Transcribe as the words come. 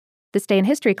This Day in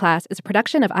History class is a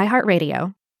production of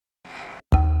iHeartRadio.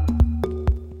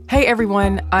 Hey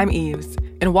everyone, I'm Eves,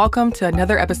 and welcome to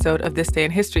another episode of This Day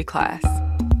in History class.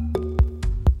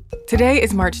 Today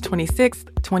is March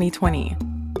 26th, 2020.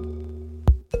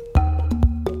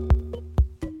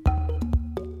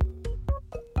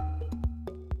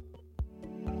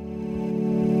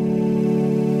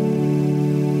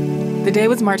 The day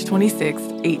was March 26,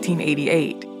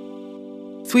 1888.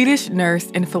 Swedish nurse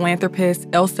and philanthropist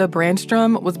Elsa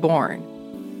Brändström was born.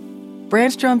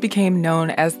 Brändström became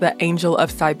known as the Angel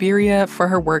of Siberia for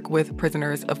her work with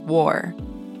prisoners of war.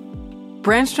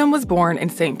 Brändström was born in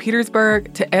St.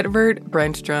 Petersburg to Edvard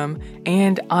Brändström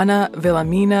and Anna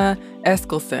Wilhelmina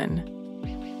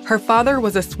Eskilsson. Her father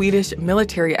was a Swedish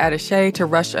military attaché to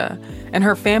Russia, and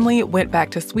her family went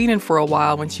back to Sweden for a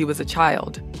while when she was a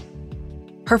child.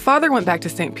 Her father went back to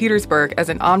St. Petersburg as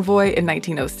an envoy in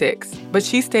 1906, but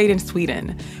she stayed in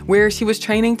Sweden, where she was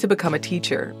training to become a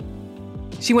teacher.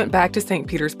 She went back to St.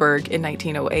 Petersburg in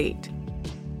 1908.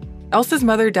 Elsa's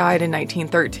mother died in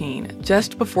 1913,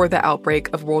 just before the outbreak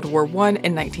of World War I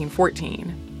in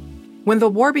 1914. When the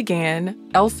war began,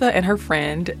 Elsa and her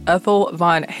friend, Ethel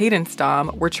von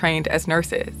Heidenstam, were trained as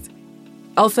nurses.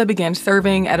 Elsa began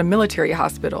serving at a military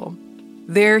hospital.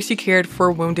 There, she cared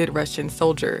for wounded Russian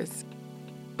soldiers.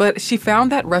 But she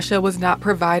found that Russia was not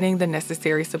providing the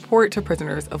necessary support to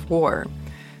prisoners of war.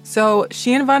 So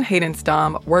she and von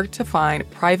Heidenstam worked to find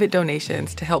private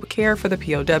donations to help care for the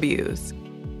POWs.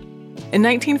 In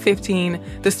 1915,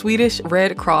 the Swedish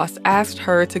Red Cross asked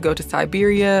her to go to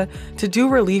Siberia to do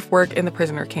relief work in the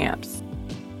prisoner camps.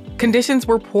 Conditions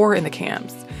were poor in the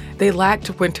camps. They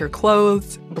lacked winter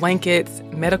clothes, blankets,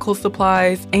 medical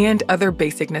supplies, and other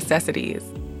basic necessities.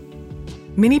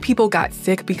 Many people got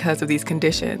sick because of these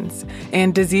conditions,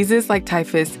 and diseases like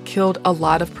typhus killed a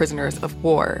lot of prisoners of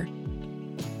war.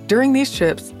 During these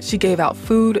trips, she gave out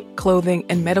food, clothing,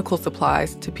 and medical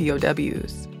supplies to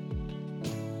POWs.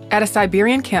 At a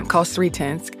Siberian camp called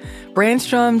Sretensk,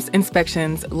 Brändström's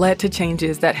inspections led to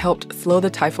changes that helped slow the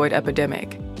typhoid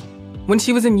epidemic. When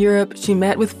she was in Europe, she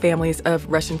met with families of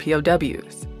Russian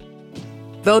POWs.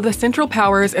 Though the Central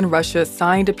Powers and Russia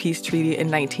signed a peace treaty in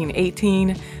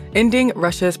 1918, ending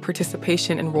Russia's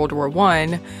participation in World War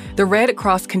I, the Red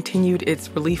Cross continued its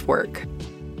relief work.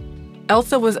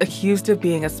 Elsa was accused of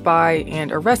being a spy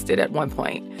and arrested at one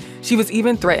point. She was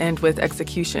even threatened with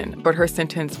execution, but her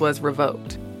sentence was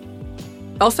revoked.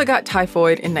 Elsa got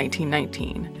typhoid in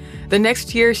 1919. The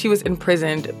next year, she was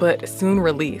imprisoned, but soon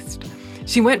released.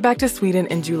 She went back to Sweden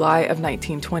in July of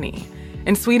 1920.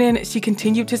 In Sweden, she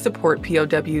continued to support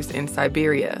POWs in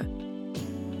Siberia.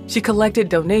 She collected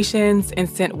donations and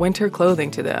sent winter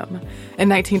clothing to them. In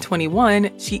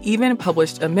 1921, she even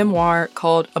published a memoir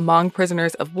called Among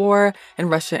Prisoners of War in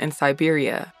Russia and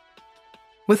Siberia.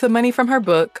 With the money from her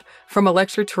book, from a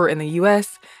lecture tour in the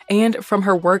U.S., and from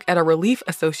her work at a relief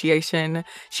association,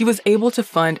 she was able to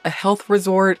fund a health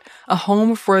resort, a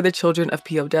home for the children of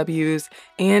POWs,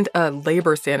 and a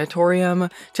labor sanatorium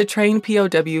to train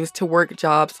POWs to work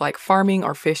jobs like farming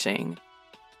or fishing.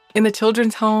 In the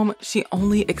children's home, she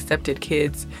only accepted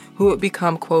kids who would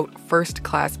become, quote,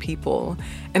 first-class people,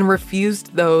 and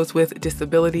refused those with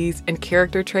disabilities and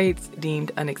character traits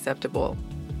deemed unacceptable.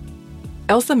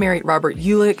 Elsa married Robert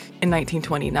Jülich in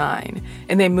 1929,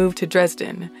 and they moved to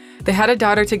Dresden. They had a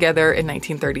daughter together in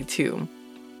 1932.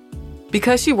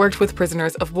 Because she worked with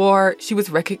prisoners of war, she was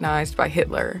recognized by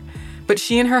Hitler, but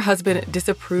she and her husband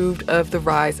disapproved of the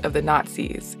rise of the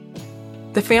Nazis.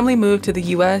 The family moved to the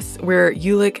U.S., where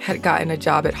Jülich had gotten a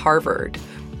job at Harvard.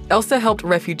 Elsa helped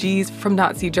refugees from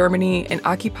Nazi Germany and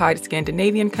occupied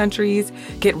Scandinavian countries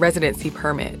get residency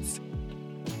permits.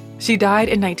 She died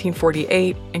in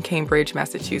 1948 in Cambridge,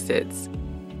 Massachusetts.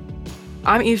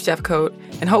 I'm Eve Jeffcoat,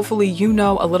 and hopefully you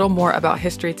know a little more about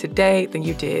history today than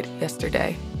you did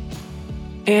yesterday.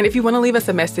 And if you want to leave us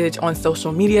a message on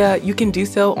social media, you can do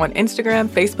so on Instagram,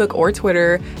 Facebook, or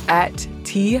Twitter at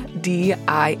TDIHC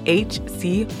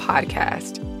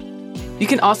Podcast. You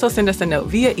can also send us a note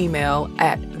via email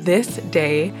at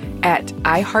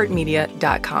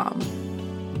thisday@iheartmedia.com.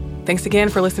 Thanks again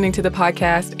for listening to the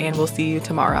podcast, and we'll see you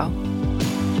tomorrow.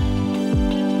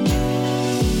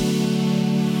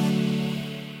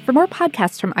 For more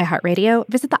podcasts from iHeartRadio,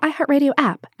 visit the iHeartRadio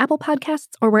app, Apple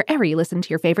Podcasts, or wherever you listen to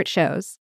your favorite shows.